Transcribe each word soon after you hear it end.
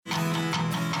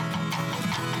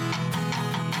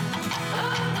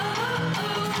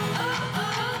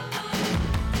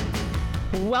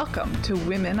Welcome to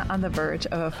Women on the Verge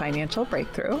of a Financial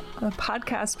Breakthrough, a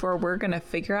podcast where we're going to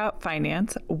figure out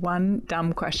finance one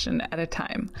dumb question at a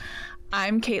time.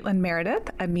 I'm Caitlin Meredith,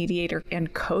 a mediator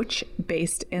and coach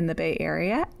based in the Bay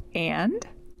Area, and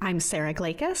I'm Sarah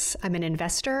Glakis. I'm an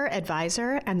investor,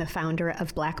 advisor, and the founder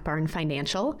of Black Barn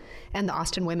Financial and the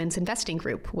Austin Women's Investing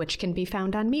Group, which can be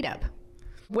found on Meetup.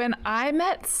 When I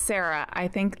met Sarah, I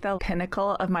think the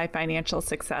pinnacle of my financial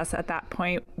success at that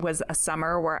point was a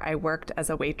summer where I worked as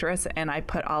a waitress and I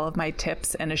put all of my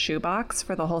tips in a shoebox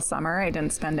for the whole summer. I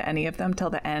didn't spend any of them till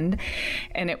the end.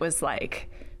 And it was like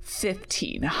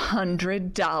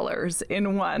 $1,500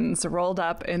 in ones rolled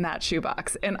up in that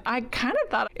shoebox. And I kind of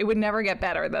thought it would never get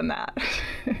better than that.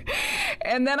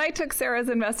 And then I took Sarah's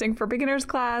Investing for Beginners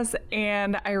class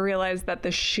and I realized that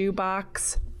the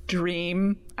shoebox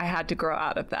dream, I had to grow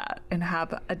out of that and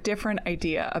have a different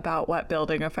idea about what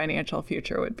building a financial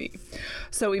future would be.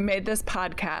 So we made this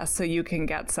podcast so you can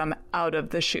get some out of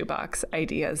the shoebox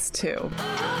ideas too.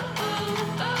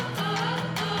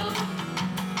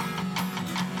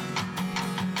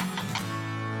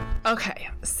 Okay,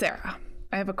 Sarah,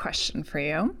 I have a question for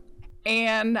you.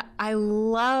 And I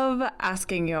love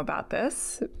asking you about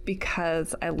this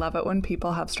because I love it when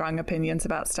people have strong opinions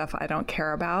about stuff I don't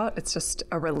care about. It's just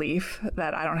a relief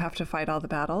that I don't have to fight all the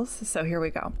battles. So here we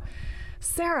go.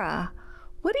 Sarah,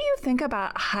 what do you think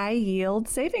about high yield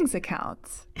savings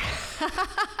accounts?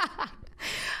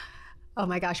 Oh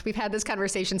my gosh, we've had this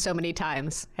conversation so many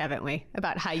times, haven't we,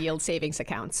 about high yield savings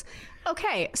accounts.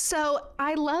 Okay, so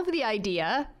I love the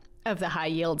idea of the high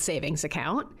yield savings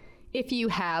account. If you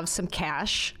have some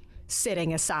cash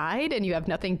sitting aside and you have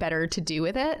nothing better to do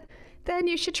with it, then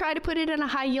you should try to put it in a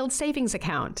high yield savings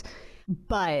account.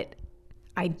 But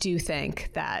I do think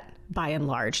that by and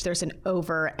large, there's an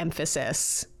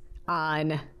overemphasis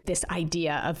on this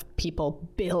idea of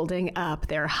people building up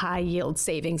their high yield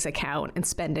savings account and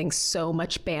spending so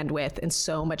much bandwidth and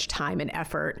so much time and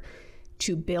effort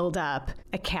to build up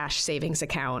a cash savings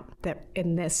account that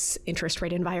in this interest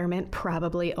rate environment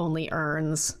probably only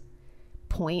earns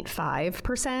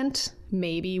 0.5%,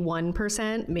 maybe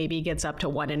 1%, maybe gets up to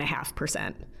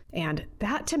 1.5%. And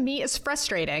that to me is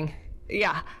frustrating.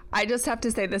 Yeah, I just have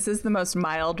to say this is the most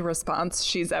mild response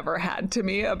she's ever had to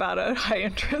me about a high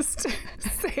interest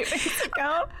savings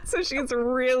account. So she's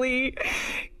really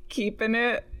keeping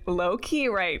it low key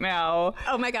right now.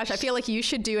 Oh my gosh, I feel like you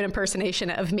should do an impersonation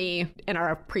of me in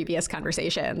our previous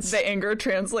conversations. The anger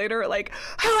translator, like,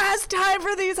 who has time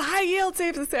for these high yield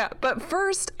savings accounts? But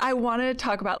first, I want to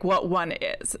talk about what one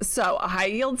is. So a high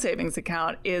yield savings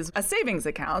account is a savings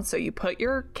account. So you put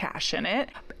your cash in it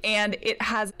and it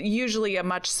has usually a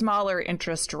much smaller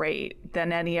interest rate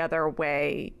than any other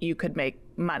way you could make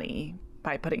money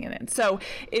by putting it in. So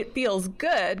it feels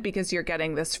good because you're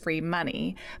getting this free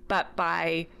money, but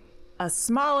by a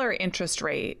smaller interest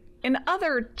rate in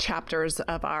other chapters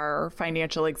of our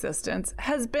financial existence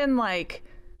has been like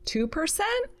 2%.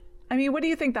 I mean, what do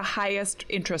you think the highest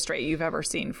interest rate you've ever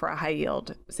seen for a high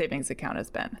yield savings account has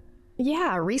been?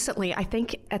 Yeah, recently, I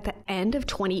think at the end of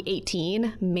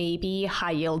 2018, maybe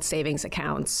high yield savings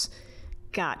accounts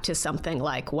got to something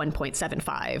like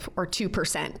 1.75 or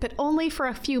 2%, but only for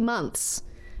a few months,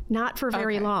 not for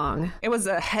very long. It was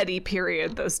a heady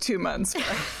period, those 2 months.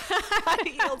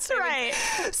 That's right.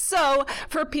 So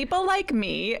for people like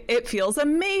me, it feels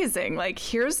amazing. Like,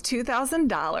 here's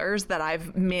 $2,000 that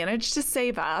I've managed to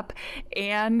save up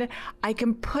and I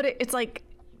can put it, it's like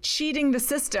cheating the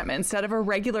system. Instead of a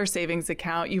regular savings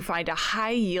account, you find a high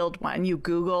yield one. You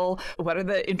Google what are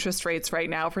the interest rates right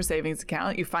now for savings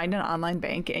account. You find an online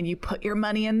bank and you put your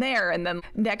money in there. And then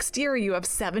next year you have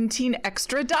 $17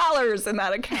 extra in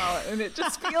that account. And it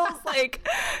just feels like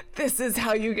this is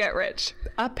how you get rich.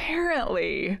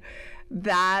 Apparently,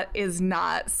 that is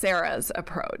not Sarah's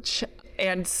approach.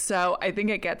 And so I think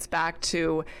it gets back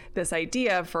to this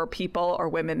idea for people or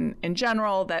women in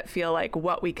general that feel like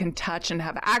what we can touch and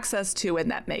have access to and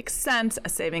that makes sense. A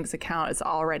savings account is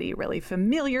already really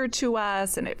familiar to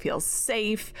us and it feels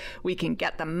safe. We can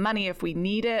get the money if we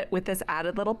need it with this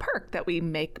added little perk that we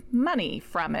make money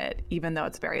from it, even though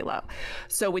it's very low.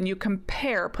 So when you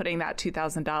compare putting that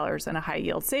 $2,000 in a high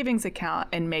yield savings account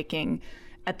and making,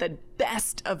 at the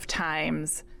best of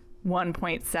times,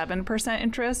 1.7%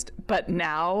 interest, but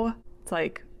now it's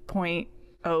like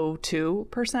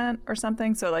 0.02% or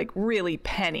something. So like really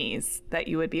pennies that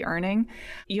you would be earning.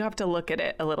 You have to look at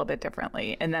it a little bit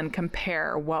differently and then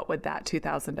compare what would that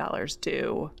 $2,000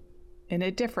 do in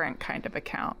a different kind of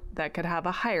account that could have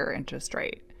a higher interest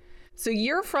rate. So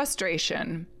your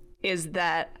frustration is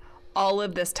that all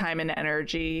of this time and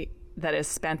energy that is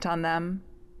spent on them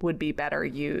would be better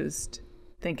used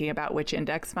thinking about which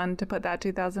index fund to put that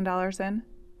 $2,000 in?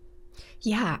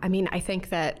 Yeah, I mean, I think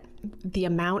that the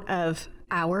amount of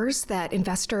hours that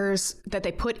investors that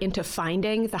they put into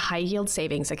finding the high yield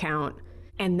savings account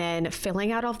and then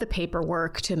filling out all of the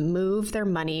paperwork to move their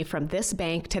money from this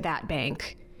bank to that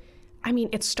bank, I mean,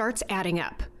 it starts adding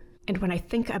up. And when I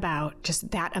think about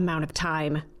just that amount of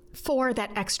time for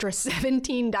that extra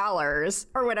 $17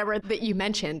 or whatever that you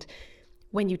mentioned,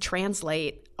 when you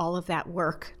translate all of that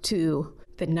work to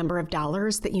the number of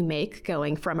dollars that you make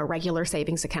going from a regular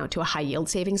savings account to a high yield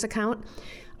savings account,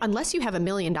 unless you have $1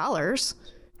 million,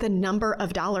 the number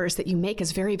of dollars that you make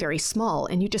is very, very small.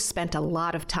 And you just spent a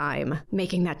lot of time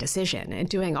making that decision and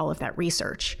doing all of that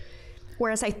research.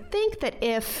 Whereas I think that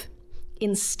if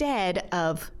instead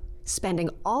of spending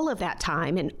all of that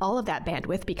time and all of that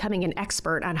bandwidth becoming an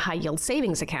expert on high yield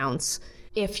savings accounts,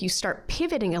 if you start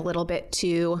pivoting a little bit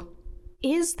to,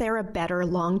 is there a better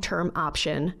long-term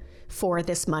option for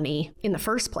this money in the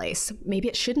first place? Maybe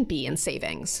it shouldn't be in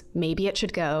savings. Maybe it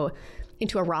should go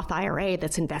into a Roth IRA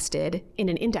that's invested in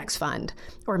an index fund,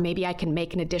 or maybe I can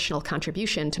make an additional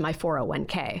contribution to my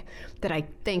 401k. That I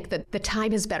think that the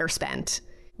time is better spent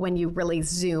when you really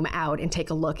zoom out and take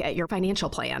a look at your financial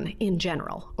plan in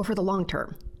general over the long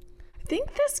term. I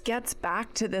think this gets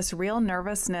back to this real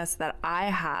nervousness that I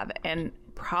have, and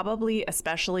probably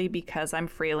especially because I'm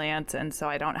freelance and so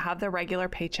I don't have the regular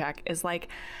paycheck, is like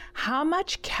how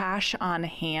much cash on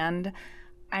hand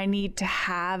I need to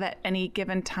have at any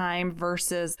given time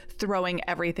versus throwing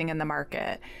everything in the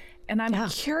market. And I'm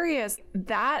curious,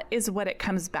 that is what it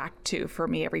comes back to for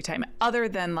me every time, other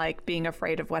than like being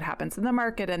afraid of what happens in the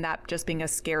market and that just being a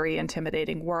scary,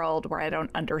 intimidating world where I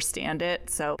don't understand it.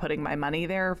 So putting my money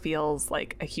there feels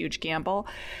like a huge gamble,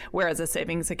 whereas a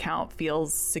savings account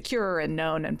feels secure and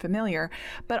known and familiar.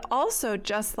 But also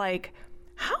just like,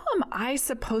 how am I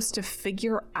supposed to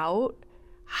figure out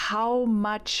how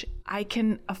much I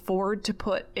can afford to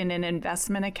put in an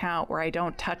investment account where I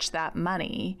don't touch that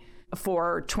money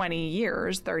for 20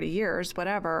 years, 30 years,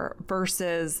 whatever,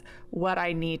 versus what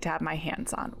I need to have my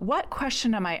hands on? What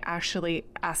question am I actually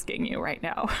asking you right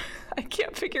now? I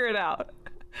can't figure it out.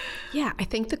 Yeah, I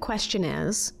think the question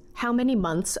is, how many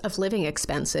months of living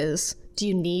expenses do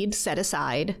you need set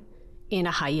aside in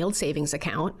a high yield savings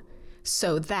account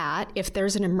so that if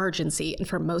there's an emergency, and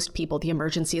for most people, the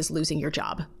emergency is losing your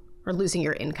job or losing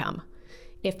your income.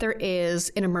 If there is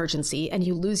an emergency and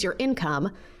you lose your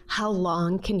income, how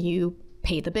long can you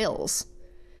pay the bills?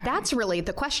 That's really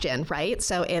the question, right?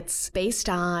 So it's based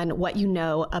on what you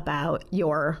know about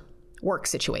your work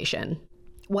situation.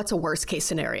 What's a worst case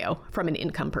scenario from an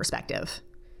income perspective?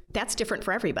 That's different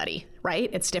for everybody, right?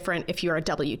 It's different if you're a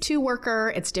W-2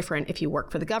 worker. It's different if you work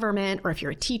for the government, or if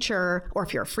you're a teacher, or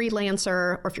if you're a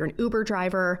freelancer, or if you're an Uber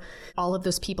driver. All of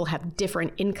those people have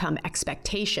different income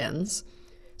expectations.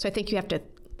 So I think you have to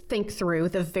think through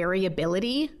the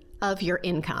variability of your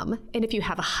income. And if you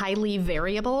have a highly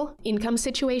variable income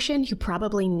situation, you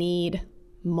probably need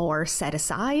more set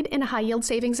aside in a high yield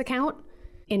savings account.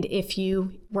 And if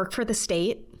you work for the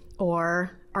state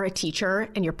or are a teacher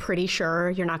and you're pretty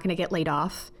sure you're not going to get laid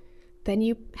off, then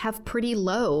you have pretty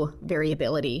low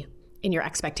variability in your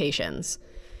expectations.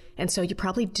 And so you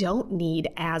probably don't need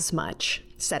as much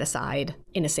set aside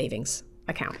in a savings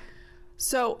account.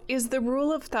 So is the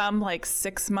rule of thumb like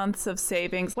 6 months of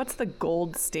savings? What's the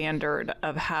gold standard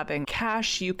of having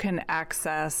cash you can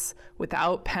access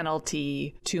without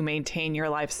penalty to maintain your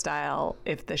lifestyle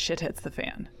if the shit hits the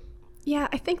fan? Yeah,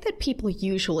 I think that people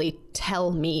usually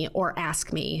tell me or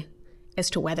ask me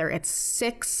as to whether it's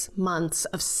 6 months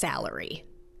of salary.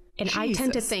 And Jesus. I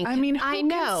tend to think, I mean, who I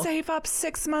know. can save up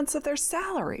 6 months of their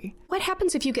salary? What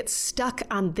happens if you get stuck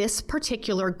on this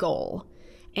particular goal?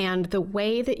 And the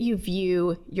way that you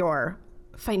view your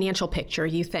financial picture,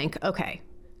 you think, okay,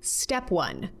 step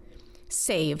 1,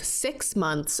 save 6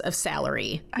 months of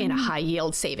salary in a high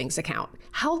yield savings account.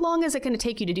 How long is it going to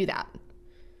take you to do that?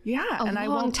 Yeah, and I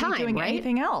won't be doing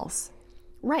anything else.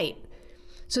 Right.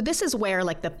 So this is where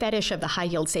like the fetish of the high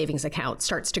yield savings account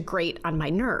starts to grate on my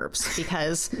nerves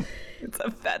because it's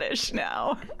a fetish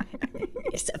now.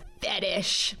 It's a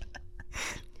fetish.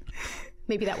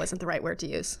 Maybe that wasn't the right word to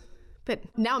use. But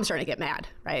now I'm starting to get mad,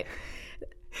 right?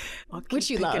 Which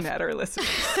you love. At our listeners.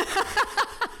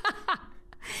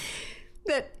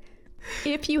 That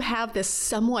if you have this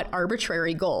somewhat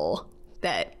arbitrary goal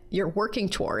that you're working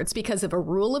towards because of a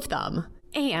rule of thumb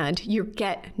and you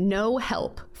get no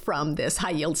help from this high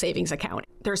yield savings account,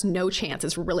 there's no chance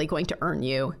it's really going to earn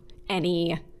you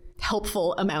any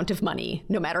helpful amount of money,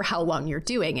 no matter how long you're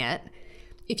doing it.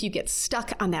 if you get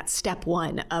stuck on that step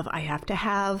one of I have to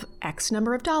have X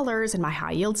number of dollars in my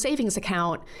high yield savings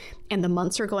account, and the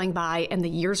months are going by and the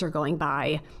years are going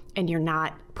by, and you're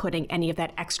not putting any of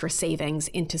that extra savings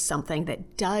into something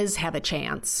that does have a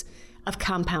chance of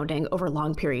compounding over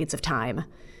long periods of time,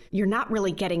 you're not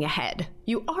really getting ahead.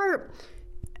 You are,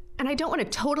 and I don't want to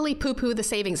totally poo-poo the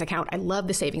savings account. I love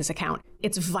the savings account.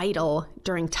 It's vital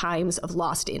during times of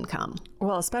lost income.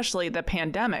 Well, especially the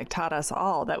pandemic taught us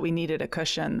all that we needed a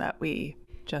cushion that we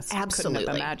just couldn't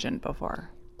have imagined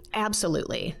before.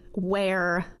 Absolutely.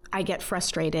 Where I get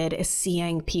frustrated is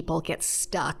seeing people get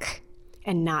stuck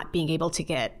and not being able to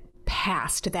get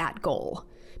past that goal,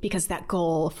 because that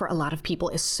goal for a lot of people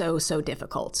is so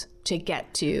difficult to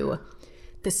get to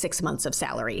the 6 months of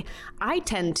salary. I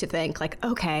tend to think like,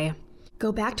 okay,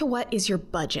 go back to what is your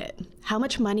budget? How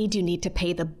much money do you need to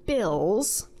pay the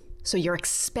bills so your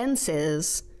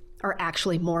expenses are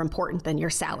actually more important than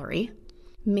your salary?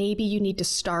 Maybe you need to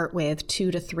start with 2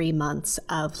 to 3 months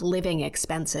of living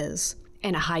expenses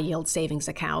in a high yield savings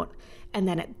account. And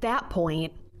then at that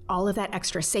point, all of that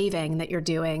extra saving that you're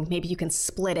doing, maybe you can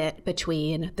split it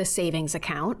between the savings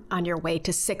account on your way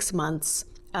to 6 months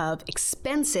of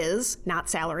expenses, not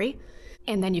salary.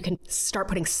 And then you can start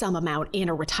putting some amount in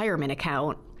a retirement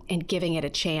account and giving it a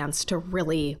chance to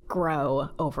really grow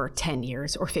over 10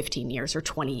 years or 15 years or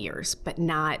 20 years, but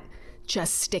not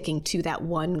just sticking to that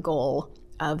one goal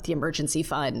of the emergency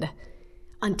fund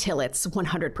until it's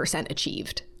 100%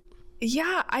 achieved.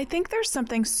 Yeah, I think there's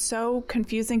something so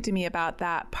confusing to me about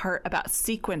that part about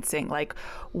sequencing. Like,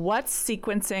 what's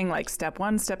sequencing, like step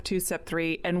 1, step 2, step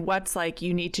 3, and what's like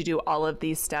you need to do all of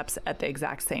these steps at the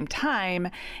exact same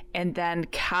time, and then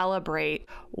calibrate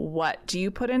what do you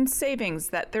put in savings,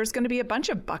 that there's going to be a bunch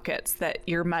of buckets that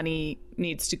your money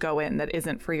needs to go in that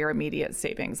isn't for your immediate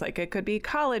savings. Like it could be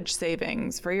college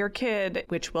savings for your kid,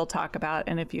 which we'll talk about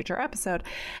in a future episode.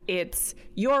 It's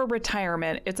your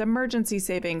retirement, it's emergency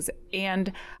savings.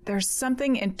 And there's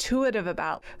something intuitive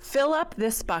about fill up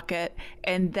this bucket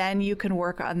and then you can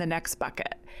work on the next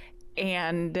bucket.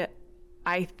 And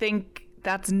I think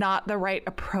that's not the right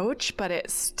approach, but it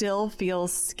still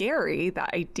feels scary,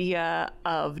 the idea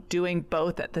of doing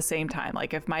both at the same time.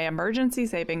 Like if my emergency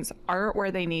savings aren't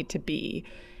where they need to be,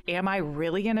 am I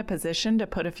really in a position to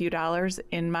put a few dollars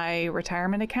in my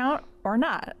retirement account or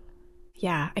not?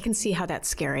 Yeah, I can see how that's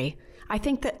scary. I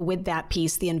think that with that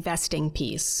piece, the investing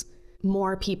piece,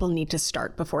 more people need to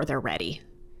start before they're ready.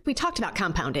 We talked about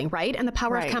compounding, right? And the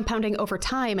power of compounding over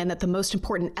time, and that the most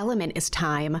important element is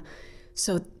time.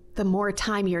 So the more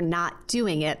time you're not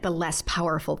doing it, the less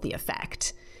powerful the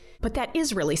effect. But that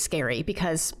is really scary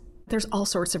because there's all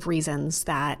sorts of reasons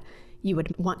that you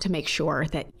would want to make sure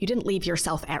that you didn't leave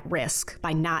yourself at risk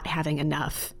by not having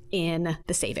enough in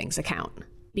the savings account,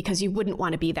 because you wouldn't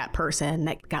want to be that person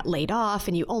that got laid off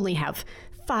and you only have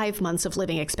 5 months of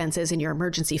living expenses in your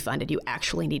emergency fund and you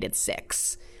actually needed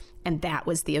 6. And that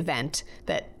was the event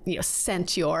that,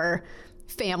 sent your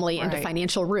family into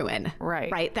financial ruin.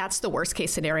 Right. That's the worst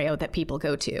case scenario that people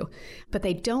go to. But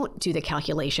they don't do the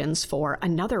calculations for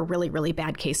another really, really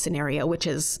bad case scenario, which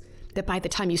is that by the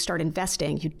time you start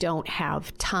investing, you don't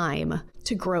have time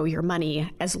to grow your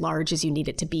money as large as you need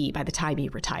it to be by the time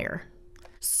you retire.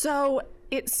 So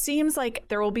it seems like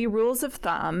there will be rules of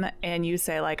thumb, and you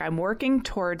say, like, I'm working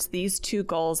towards these 2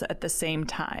 goals at the same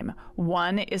time.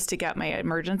 One is to get my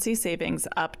emergency savings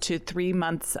up to 3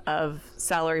 months of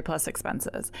salary plus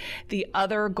expenses. The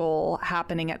other goal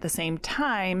happening at the same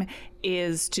time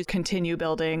is to continue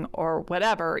building, or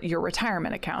whatever, your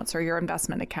retirement accounts or your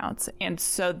investment accounts. And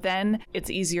so then it's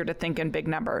easier to think in big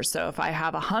numbers. So if I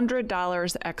have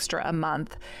 $100 extra a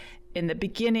month, in the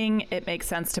beginning, it makes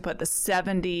sense to put the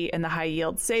 70 in the high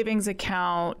yield savings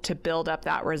account to build up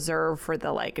that reserve for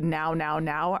the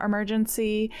now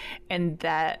emergency. And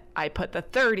that I put the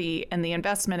 30 in the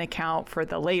investment account for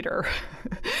the later,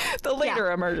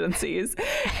 emergencies.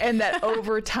 And that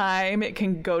over time, it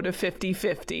can go to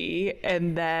 50-50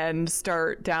 and then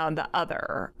start down the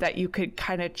other, that you could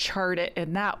kind of chart it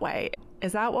in that way.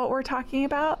 Is that what we're talking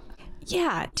about?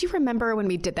 Yeah. Do you remember when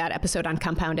we did that episode on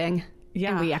compounding?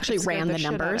 Yeah, and we actually ran the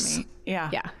numbers. Yeah.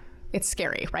 It's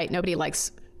scary, right? Nobody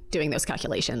likes doing those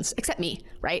calculations except me,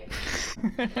 right?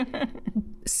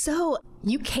 So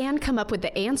you can come up with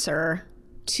the answer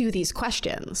to these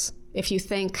questions if you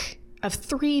think of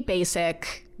 3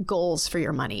 basic goals for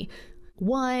your money.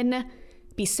 1,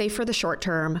 be safe for the short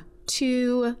term.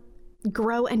 2,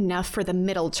 grow enough for the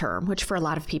middle term, which for a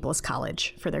lot of people is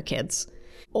college for their kids,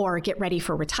 or get ready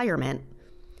for retirement.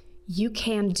 You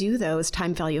can do those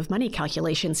time value of money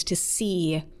calculations to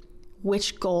see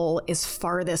which goal is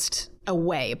farthest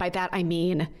away. By that, I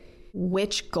mean,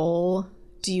 which goal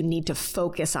do you need to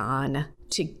focus on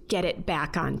to get it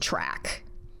back on track?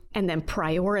 And then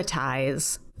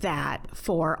prioritize that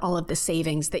for all of the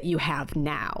savings that you have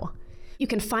now. You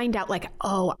can find out like,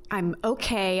 oh, I'm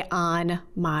okay on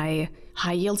my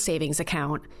high yield savings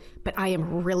account, but I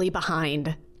am really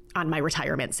behind on my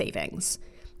retirement savings.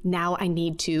 Now I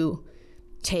need to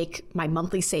take my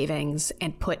monthly savings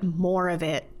and put more of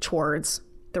it towards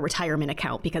the retirement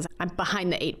account because I'm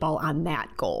behind the 8 ball on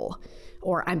that goal.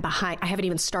 Or I haven't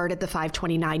even started the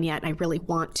 529 yet and I really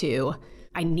want to.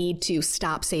 I need to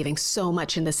stop saving so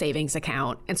much in the savings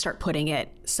account and start putting it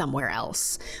somewhere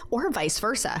else. Or vice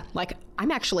versa. Like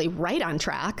I'm actually right on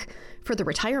track for the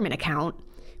retirement account,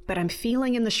 but I'm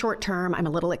feeling in the short term, I'm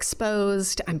a little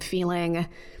exposed. I'm feeling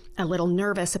a little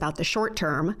nervous about the short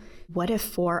term. What if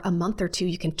for a month or two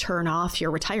you can turn off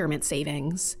your retirement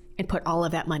savings and put all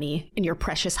of that money in your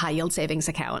precious high yield savings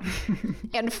account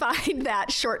and find that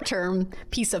short-term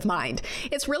peace of mind?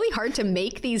 It's really hard to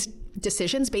make these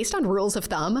decisions based on rules of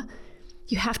thumb.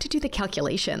 You have to do the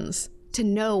calculations to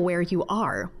know where you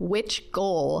are. Which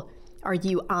goal are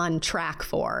you on track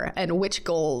for? And which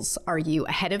goals are you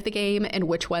ahead of the game? And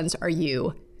which ones are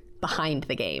you behind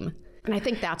the game? And I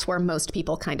think that's where most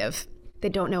people they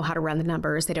don't know how to run the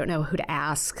numbers. They don't know who to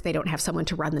ask. They don't have someone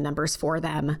to run the numbers for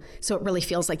them. So it really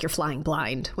feels like you're flying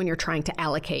blind when you're trying to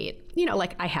allocate,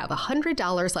 like I have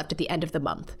 $100 left at the end of the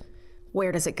month.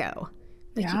 Where does it go?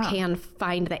 You can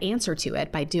find the answer to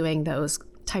it by doing those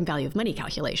time value of money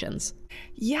calculations.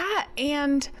 Yeah.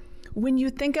 And when you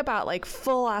think about like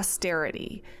full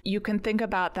austerity, you can think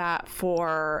about that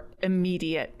for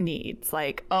immediate needs.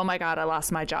 Like, oh my God, I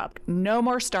lost my job. No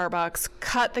more Starbucks,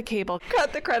 cut the cable,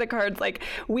 cut the credit cards. Like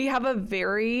we have a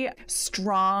very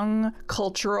strong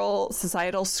cultural,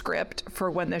 societal script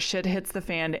for when the shit hits the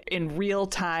fan in real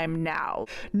time now.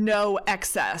 No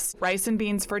excess, rice and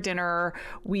beans for dinner.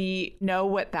 We know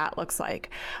what that looks like.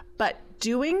 But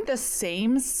doing the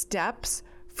same steps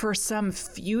for some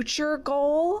future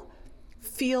goal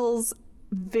feels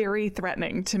very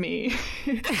threatening to me.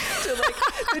 To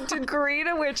like the degree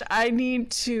to which I need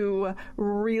to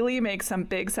really make some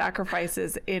big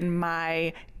sacrifices in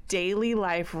my daily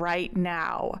life right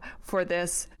now for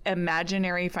this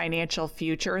imaginary financial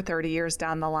future 30 years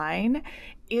down the line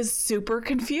is super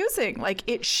confusing. Like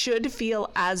it should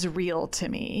feel as real to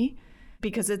me.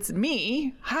 Because it's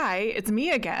me. Hi, it's me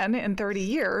again. In 30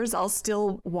 years, I'll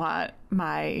still want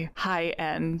my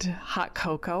high-end hot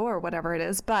cocoa or whatever it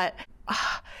is. But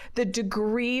the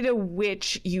degree to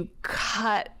which you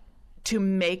cut to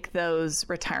make those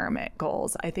retirement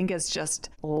goals, I think is just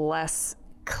less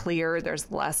clear. There's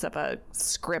less of a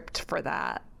script for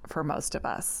that for most of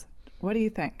us. What do you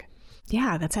think?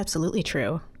 Yeah, that's absolutely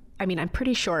true. I mean, I'm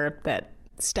pretty sure that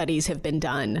studies have been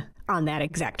done on that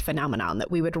exact phenomenon, that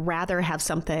we would rather have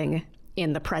something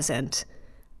in the present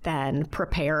than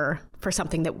prepare for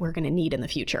something that we're going to need in the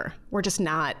future. We're just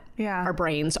not, our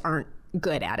brains aren't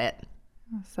good at it.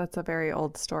 So that's a very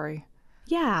old story.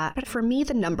 Yeah, but for me,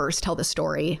 the numbers tell the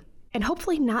story. And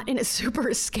hopefully not in a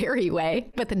super scary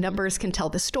way, but the numbers can tell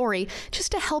the story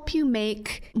just to help you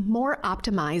make more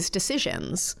optimized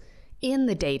decisions in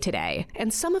the day-to-day.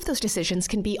 And some of those decisions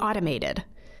can be automated.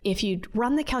 If you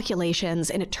run the calculations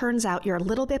and it turns out you're a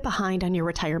little bit behind on your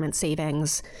retirement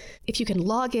savings, if you can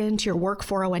log into your work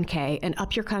 401k and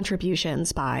up your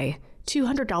contributions by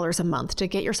 $200 a month to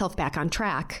get yourself back on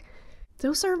track,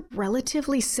 those are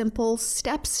relatively simple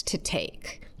steps to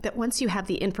take. That once you have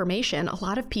the information, a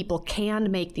lot of people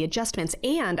can make the adjustments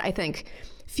and I think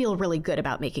feel really good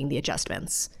about making the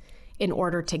adjustments in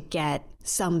order to get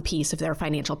some piece of their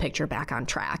financial picture back on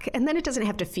track. And then it doesn't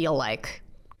have to feel like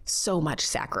so much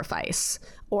sacrifice,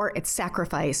 or it's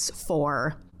sacrifice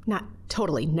for not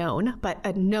totally known, but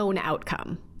a known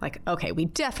outcome. Like, okay, we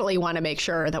definitely want to make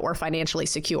sure that we're financially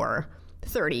secure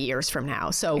 30 years from now.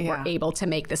 So we're able to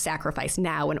make the sacrifice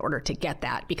now in order to get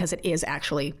that because it is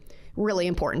actually really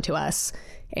important to us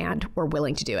and we're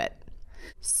willing to do it.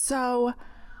 So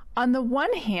on the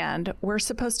one hand, we're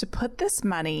supposed to put this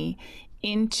money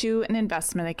into an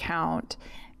investment account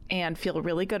and feel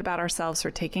really good about ourselves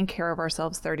for taking care of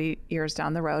ourselves 30 years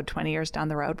down the road, 20 years down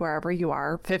the road, wherever you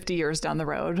are, 50 years down the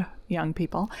road, young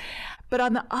people. But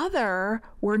on the other,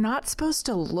 we're not supposed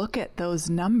to look at those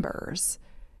numbers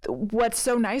What's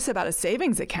so nice about a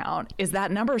savings account is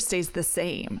that number stays the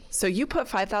same. So you put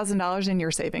 $5,000 in your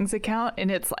savings account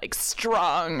and it's like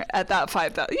strong at that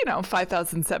 5,000,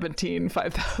 5,017,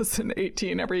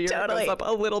 5,018 every year. Totally. It goes up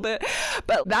a little bit,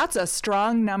 but that's a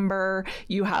strong number.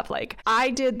 You have like,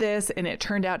 I did this and it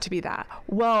turned out to be that.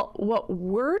 Well, what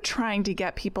we're trying to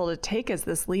get people to take is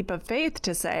this leap of faith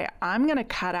to say, I'm going to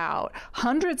cut out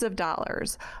hundreds of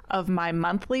dollars of my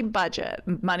monthly budget,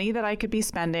 money that I could be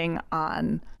spending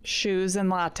on shoes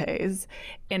and lattes,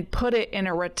 and put it in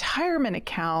a retirement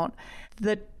account,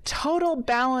 the total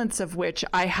balance of which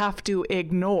I have to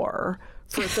ignore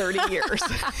for 30 years.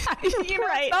 Right.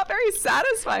 It's not very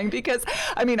satisfying because,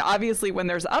 obviously when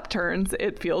there's upturns,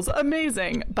 it feels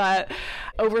amazing. But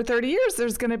over 30 years,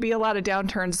 there's going to be a lot of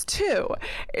downturns too.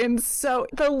 And so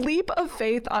the leap of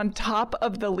faith on top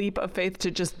of the leap of faith to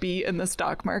just be in the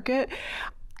stock market,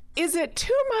 is it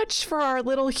too much for our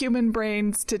little human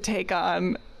brains to take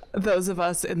on, those of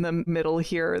us in the middle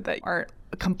here that aren't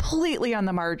completely on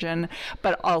the margin,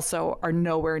 but also are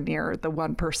nowhere near the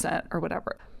 1% or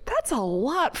whatever? That's a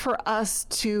lot for us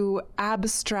to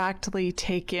abstractly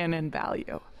take in and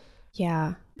value.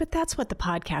 Yeah, but that's what the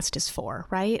podcast is for,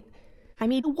 right?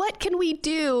 What can we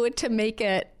do to make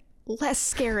it less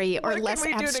scary or less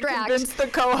abstract? What can we do to convince the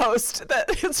co-host that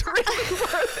it's really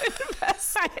worth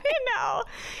investing? I know.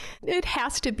 It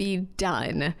has to be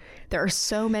done. There are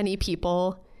so many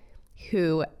people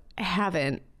who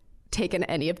haven't taken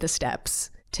any of the steps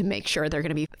to make sure they're going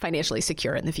to be financially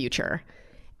secure in the future.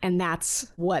 And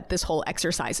that's what this whole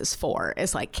exercise is for,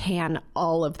 is like, can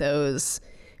all of those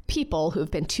people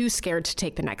who've been too scared to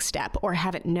take the next step or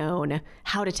haven't known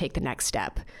how to take the next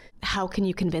step, how can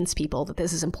you convince people that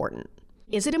this is important?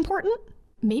 Is it important?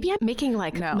 Maybe I'm making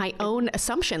my own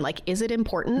assumption. Is it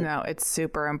important? No, it's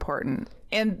super important.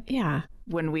 And yeah,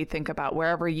 when we think about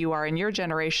wherever you are in your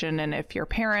generation, and if your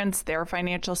parents, their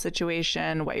financial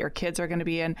situation, what your kids are going to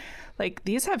be in,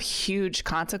 these have huge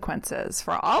consequences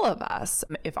for all of us.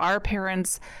 If our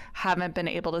parents haven't been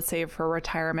able to save for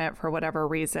retirement for whatever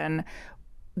reason,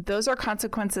 those are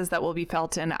consequences that will be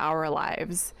felt in our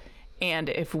lives. And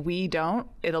if we don't,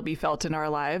 it'll be felt in our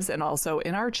lives and also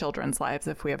in our children's lives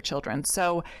if we have children.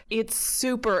 So it's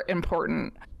super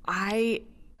important.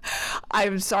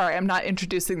 I'm sorry, I'm not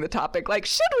introducing the topic.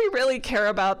 Should we really care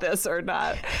about this or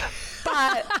not?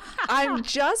 But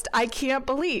I can't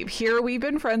believe, here we've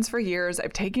been friends for years.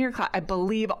 I've taken your class. I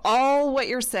believe all what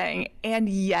you're saying. And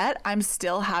yet I'm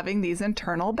still having these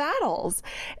internal battles.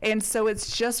 And so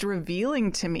it's just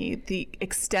revealing to me the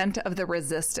extent of the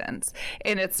resistance.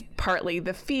 And it's partly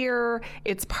the fear.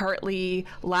 It's partly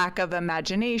lack of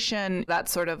imagination.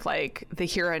 That's sort of the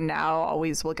here and now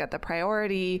always will get the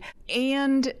priority.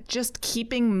 And just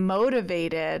keeping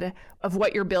motivated of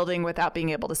what you're building without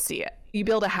being able to see it. You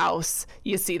build a house,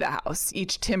 you see the house.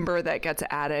 Each timber that gets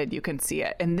added, you can see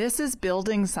it. And this is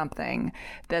building something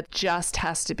that just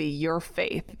has to be your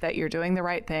faith that you're doing the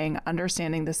right thing,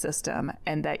 understanding the system,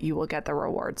 and that you will get the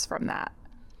rewards from that.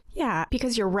 Yeah,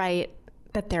 because you're right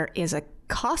that there is a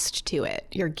cost to it.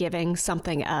 You're giving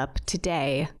something up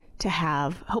today to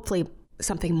have hopefully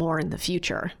something more in the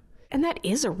future. And that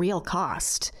is a real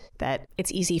cost that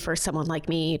it's easy for someone like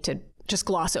me to just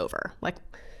gloss over.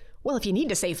 Well, if you need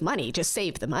to save money, just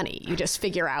save the money. You just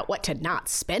figure out what to not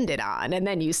spend it on, and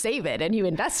then you save it and you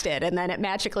invest it, and then it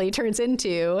magically turns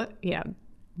into,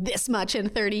 this much in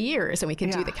 30 years, and we can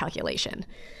do the calculation.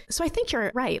 So I think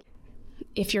you're right.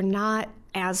 If you're not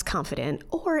as confident,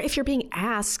 or if you're being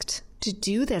asked to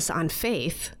do this on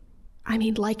faith,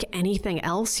 like anything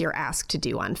else you're asked to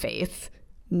do on faith,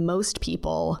 most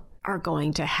people are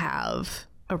going to have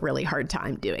a really hard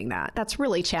time doing that. That's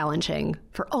really challenging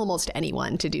for almost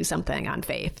anyone to do something on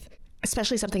faith,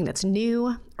 especially something that's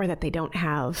new or that they don't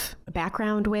have a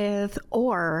background with,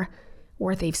 or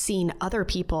they've seen other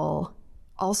people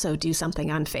also do something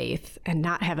on faith and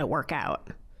not have it work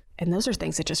out. And those are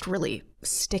things that just really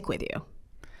stick with you.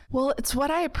 Well, it's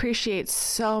what I appreciate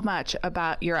so much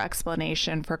about your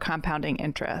explanation for compounding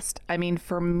interest.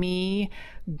 For me,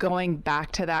 going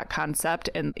back to that concept,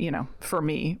 and,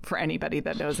 for anybody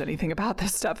that knows anything about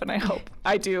this stuff, and I hope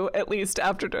I do, at least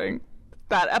after doing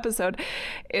that episode,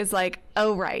 is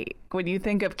oh, right. When you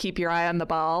think of keep your eye on the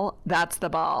ball, that's the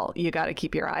ball you got to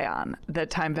keep your eye on, the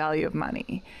time value of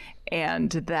money.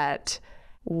 And that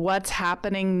what's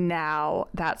happening now,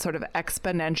 that sort of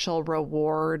exponential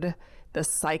reward, the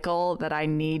cycle that I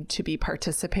need to be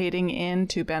participating in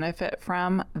to benefit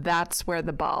from, that's where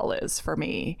the ball is for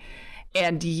me.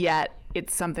 And yet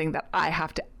it's something that I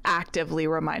have to actively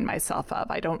remind myself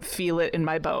of. I don't feel it in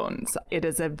my bones. It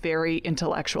is a very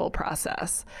intellectual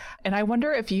process. And I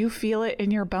wonder if you feel it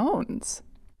in your bones.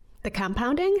 The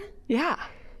compounding? Yeah.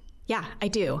 Yeah, I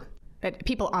do. But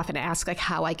people often ask like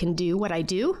how I can do what I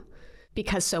do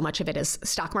because so much of it is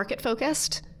stock market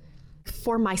focused.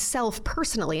 For myself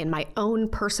personally, in my own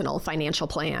personal financial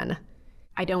plan,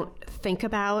 I don't think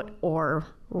about or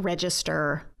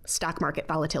register stock market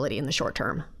volatility in the short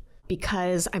term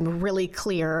because I'm really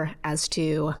clear as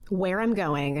to where I'm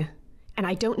going, and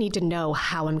I don't need to know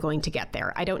how I'm going to get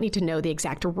there. I don't need to know the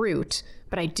exact route,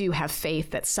 but I do have faith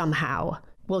that somehow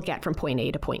we'll get from point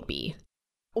A to point B.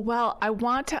 Well, I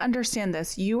want to understand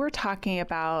this. You were talking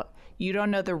about you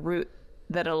don't know the route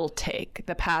that it'll take,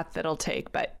 the path that it'll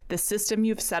take, but the system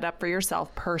you've set up for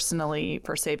yourself personally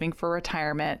for saving for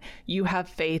retirement, you have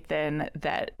faith in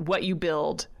that what you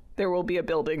build, there will be a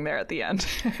building there at the end.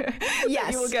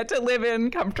 Yes. You will get to live in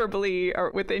comfortably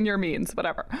or within your means,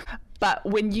 whatever. But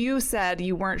when you said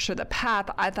you weren't sure the path,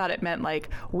 I thought it meant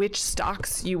like which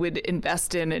stocks you would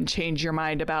invest in and change your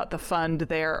mind about the fund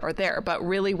there or there. But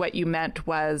really what you meant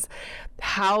was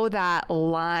how that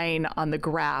line on the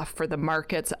graph for the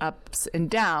market's ups and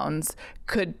downs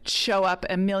could show up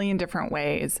a million different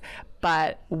ways.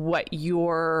 But what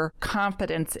your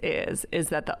confidence is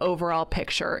that the overall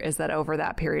picture is that over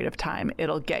that period of time,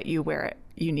 it'll get you where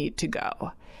you need to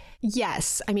go.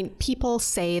 Yes. I mean, people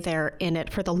say they're in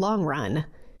it for the long run.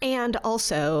 And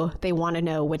also, they want to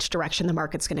know which direction the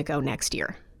market's going to go next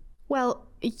year. Well,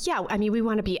 yeah, I mean, we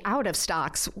want to be out of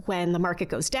stocks when the market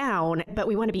goes down, but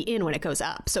we want to be in when it goes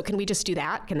up. So can we just do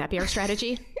that? Can that be our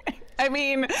strategy? I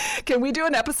mean, can we do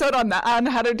an episode on that, on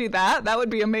how to do that? That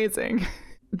would be amazing.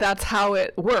 That's how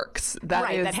it works. That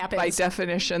is, by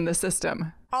definition, the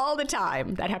system. All the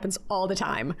time. That happens all the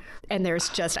time. And there's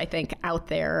just, I think, out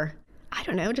there, I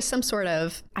don't know, just some sort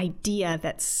of idea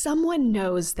that someone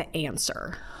knows the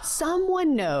answer.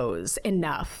 Someone knows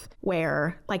enough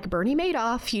where, like Bernie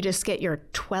Madoff, you just get your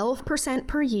 12%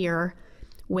 per year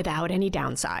without any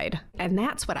downside. And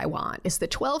that's what I want, is the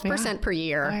 12% per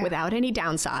year without any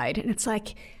downside. And it's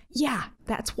like, yeah,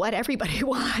 that's what everybody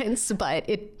wants, but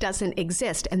it doesn't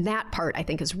exist. And that part, I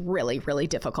think, is really, really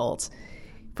difficult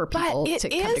for people to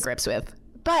come to grips with.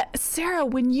 But Sarah,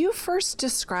 when you first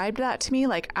described that to me,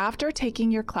 like after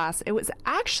taking your class, it was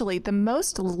actually the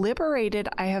most liberated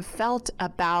I have felt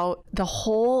about the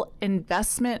whole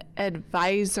investment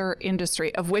advisor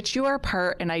industry, of which you are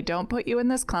part, and I don't put you in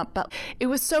this clump, but it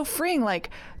was so freeing.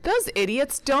 Like, those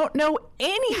idiots don't know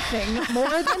anything more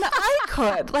than I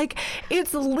could. Like,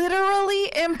 it's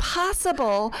literally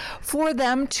impossible for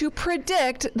them to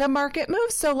predict the market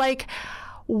moves. So like,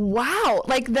 wow,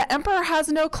 like the emperor has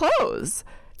no clothes.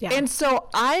 Yeah. And so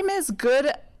I'm as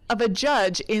good of a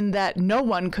judge in that no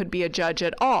one could be a judge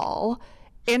at all.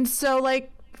 And so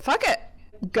like, fuck it,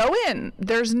 go in.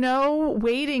 There's no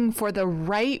waiting for the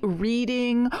right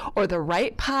reading or the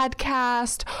right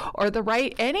podcast or the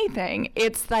right anything.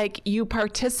 It's like you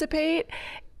participate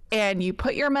and you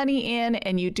put your money in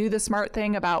and you do the smart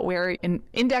thing about where in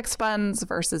index funds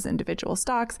versus individual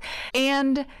stocks.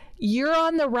 And you're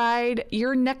on the ride.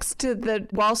 You're next to the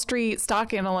Wall Street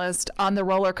stock analyst on the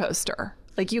roller coaster.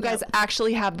 Like you guys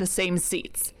actually have the same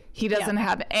seats. He doesn't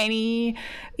have any,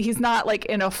 he's not like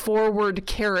in a forward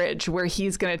carriage where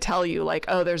he's going to tell you like,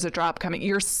 oh, there's a drop coming.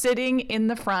 You're sitting in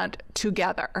the front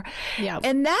together. Yeah.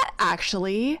 And that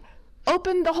actually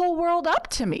opened the whole world up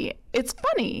to me. It's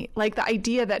funny, like the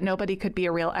idea that nobody could be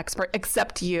a real expert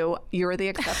except you. You're the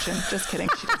exception. Just kidding.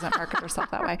 She doesn't market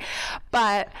herself that way.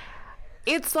 But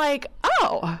it's like,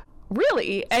 oh,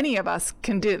 really, any of us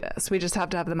can do this. We just have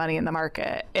to have the money in the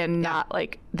market and not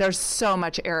like, there's so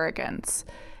much arrogance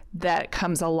that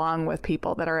comes along with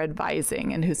people that are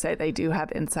advising and who say they do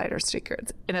have insider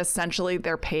secrets. And essentially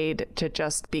they're paid to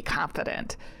just be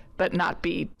confident, but not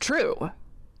be true.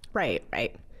 Right,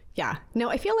 right. Yeah. No,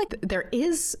 I feel like there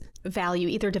is value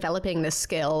either developing this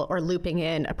skill or looping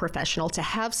in a professional to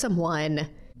have someone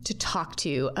to talk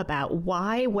to about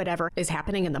why whatever is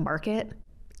happening in the market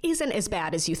isn't as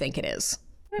bad as you think it is.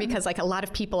 Because like a lot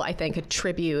of people, I think,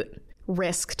 attribute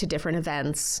risk to different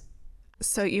events.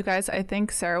 So you guys, I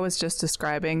think Sarah was just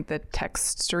describing the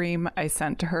text stream I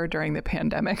sent to her during the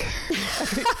pandemic.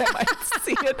 Every time I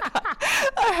see it,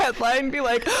 a headline be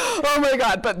like, oh my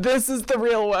God, but this is the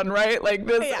real one, right? Like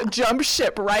this jump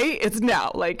ship, right? It's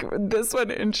now like this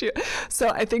one. And so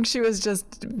I think she was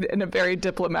just in a very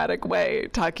diplomatic way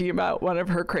talking about one of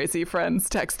her crazy friends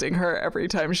texting her every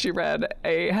time she read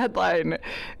a headline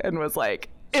and was like,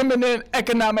 imminent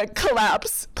economic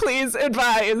collapse, please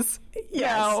advise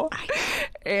now.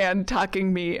 And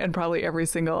talking me and probably every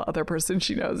single other person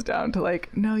she knows down to like,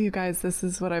 no, you guys, this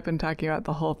is what I've been talking about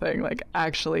the whole thing. Like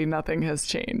actually nothing has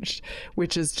changed,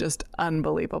 which is just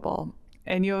unbelievable.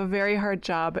 and you have a very hard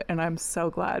job, and I'm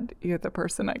so glad you're the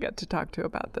person I get to talk to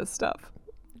about this stuff.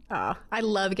 Oh, I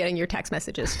love getting your text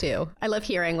messages too. I love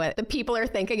hearing what the people are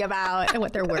thinking about and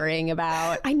what they're worrying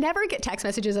about. I never get text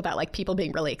messages about like people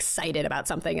being really excited about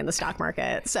something in the stock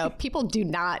market. So people do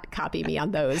not copy me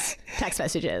on those text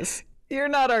messages. You're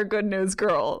not our good news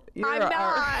girl. I'm not.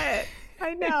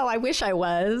 I know. I wish I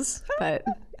was. But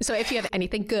so if you have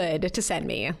anything good to send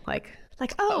me, like,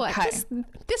 okay.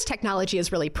 this technology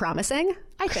is really promising.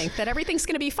 I think that everything's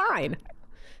going to be fine.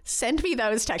 Send me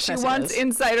those text messages. She wants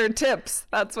insider tips.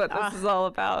 That's what this is all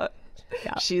about.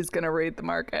 Yeah. She's going to read the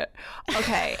market.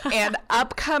 Okay. And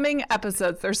upcoming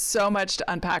episodes, there's so much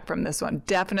to unpack from this one.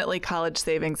 Definitely college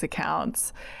savings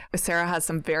accounts. Sarah has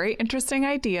some very interesting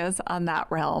ideas on that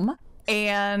realm.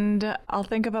 And I'll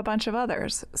think of a bunch of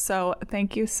others. So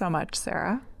thank you so much,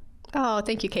 Sarah. Oh,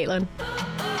 thank you, Caitlin.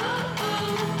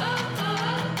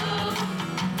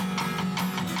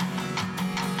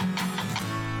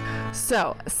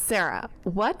 So, Sarah,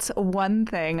 what's one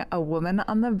thing a woman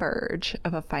on the verge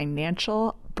of a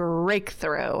financial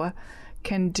breakthrough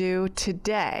can do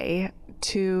today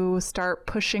to start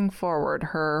pushing forward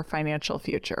her financial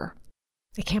future?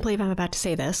 I can't believe I'm about to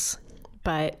say this,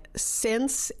 but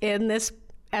since in this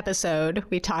episode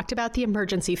we talked about the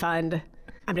emergency fund,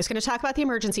 I'm just going to talk about the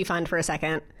emergency fund for a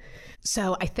second.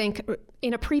 So I think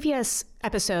in a previous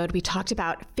episode, we talked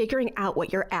about figuring out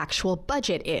what your actual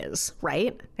budget is,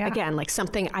 right? Yeah. Again, like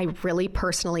something I really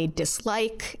personally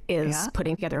dislike is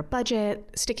putting together a budget,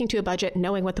 sticking to a budget,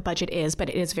 knowing what the budget is, but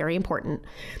it is very important.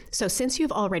 So since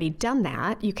you've already done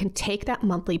that, you can take that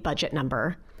monthly budget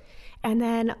number and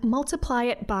then multiply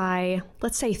it by,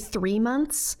 let's say, 3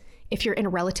 months if you're in a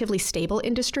relatively stable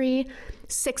industry,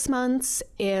 6 months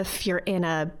if you're in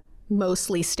a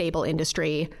mostly stable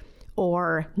industry,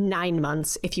 or 9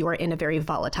 months if you are in a very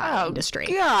volatile industry.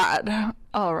 God.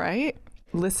 All right.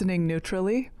 Listening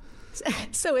neutrally.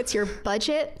 So it's your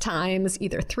budget times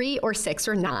either 3 or 6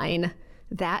 or 9.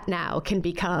 That now can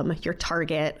become your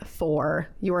target for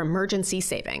your emergency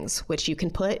savings, which you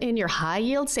can put in your high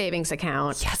yield savings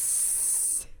account.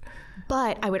 Yes.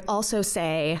 But I would also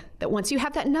say that once you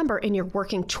have that number and you're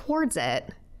working towards it,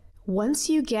 once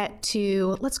you get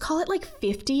to, let's call it like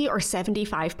 50 or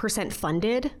 75%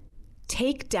 funded,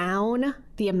 take down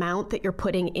the amount that you're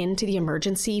putting into the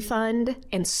emergency fund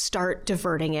and start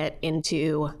diverting it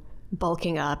into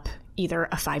bulking up either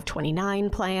a 529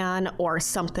 plan or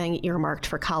something earmarked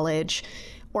for college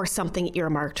or something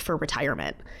earmarked for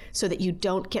retirement, so that you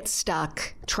don't get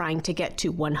stuck trying to get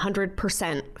to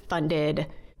 100% funded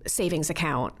savings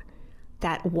account.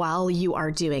 That while you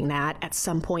are doing that, at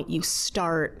some point you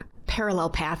start parallel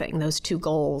pathing those two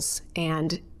goals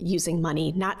and using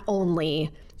money not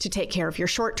only to take care of your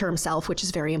short-term self, which is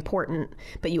very important,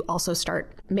 but you also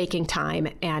start making time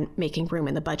and making room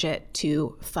in the budget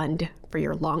to fund for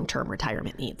your long-term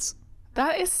retirement needs.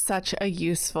 That is such a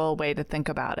useful way to think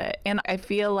about it. And I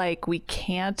feel like we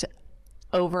can't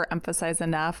overemphasize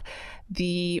enough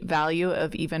the value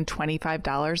of even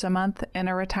 $25 a month in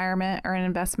a retirement or an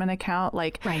investment account.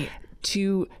 Like, right.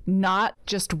 To not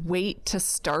just wait to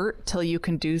start till you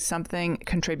can do something,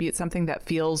 contribute something that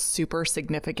feels super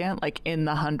significant, like in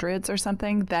the hundreds or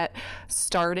something, that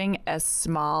starting as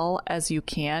small as you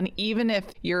can, even if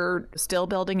you're still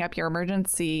building up your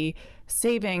emergency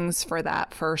savings for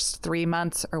that first 3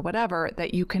 months or whatever,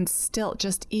 that you can still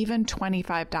just even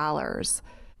 $25.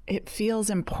 It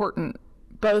feels important,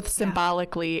 both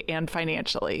symbolically and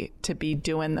financially, to be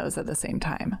doing those at the same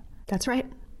time. That's right.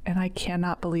 And I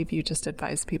cannot believe you just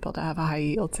advised people to have a high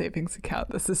yield savings account.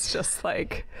 This is just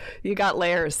like, you got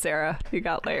layers, Sarah. You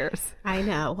got layers. I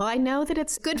know. Well, I know that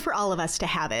it's good for all of us to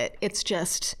have it. It's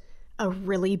just a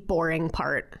really boring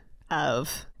part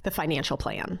of the financial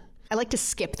plan. I like to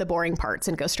skip the boring parts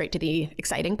and go straight to the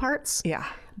exciting parts. Yeah.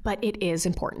 But it is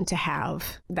important to have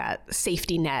that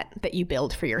safety net that you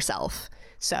build for yourself.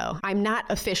 So I'm not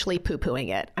officially poo-pooing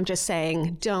it. I'm just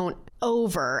saying don't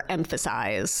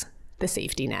overemphasize the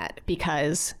safety net,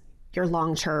 because your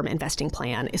long-term investing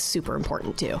plan is super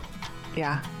important too.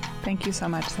 Yeah. Thank you so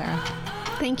much, Sarah.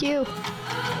 Thank you.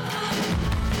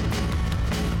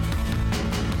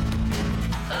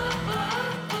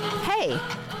 Hey,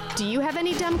 do you have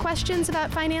any dumb questions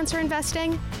about finance or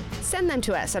investing? Send them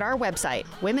to us at our website,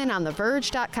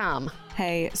 womenontheverge.com.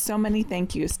 Hey, so many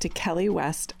thank yous to Kelly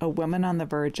West, a woman on the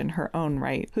verge in her own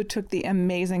right, who took the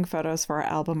amazing photos for our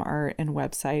album art and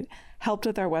website, helped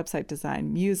with our website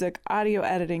design, music, audio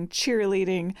editing,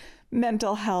 cheerleading,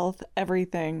 mental health,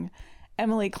 everything.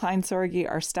 Emily Kleinsorgi,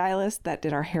 our stylist that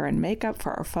did our hair and makeup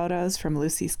for our photos from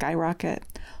Lucy Skyrocket.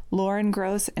 Lauren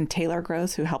Gross and Taylor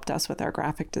Gross, who helped us with our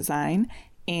graphic design.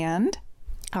 And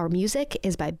Our music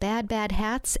is by Bad Bad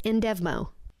Hats and Devmo.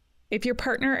 If your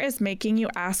partner is making you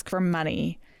ask for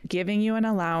money, giving you an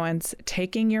allowance,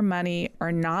 taking your money,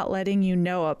 or not letting you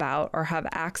know about or have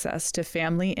access to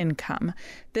family income,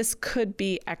 this could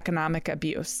be economic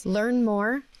abuse. Learn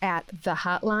more at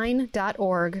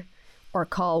thehotline.org or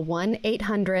call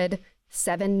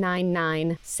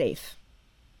 1-800-799-SAFE.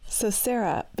 So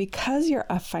Sarah, because you're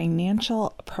a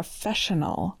financial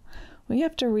professional, we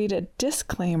have to read a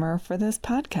disclaimer for this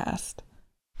podcast.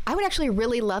 I would actually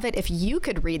really love it if you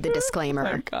could read the disclaimer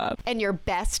Oh, God. in your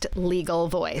best legal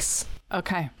voice.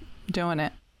 Okay, doing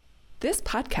it. This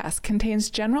podcast contains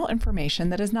general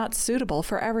information that is not suitable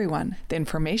for everyone. The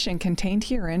information contained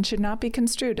herein should not be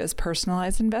construed as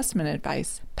personalized investment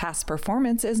advice. Past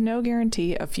performance is no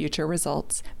guarantee of future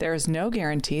results. There is no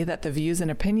guarantee that the views and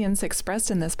opinions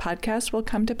expressed in this podcast will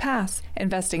come to pass.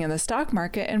 Investing in the stock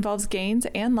market involves gains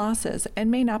and losses and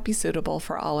may not be suitable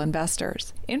for all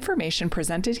investors. Information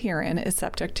presented herein is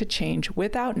subject to change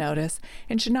without notice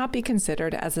and should not be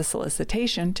considered as a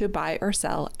solicitation to buy or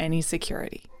sell any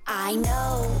security. I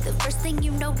know, the first thing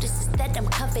you notice is that I'm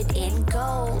covered in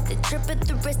gold. The drip of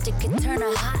the wrist, it can turn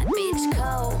a hot bitch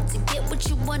cold. To get what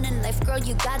you want in life, girl,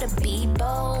 you gotta be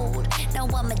bold. Now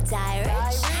I'm a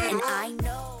direct, and I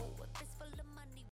know.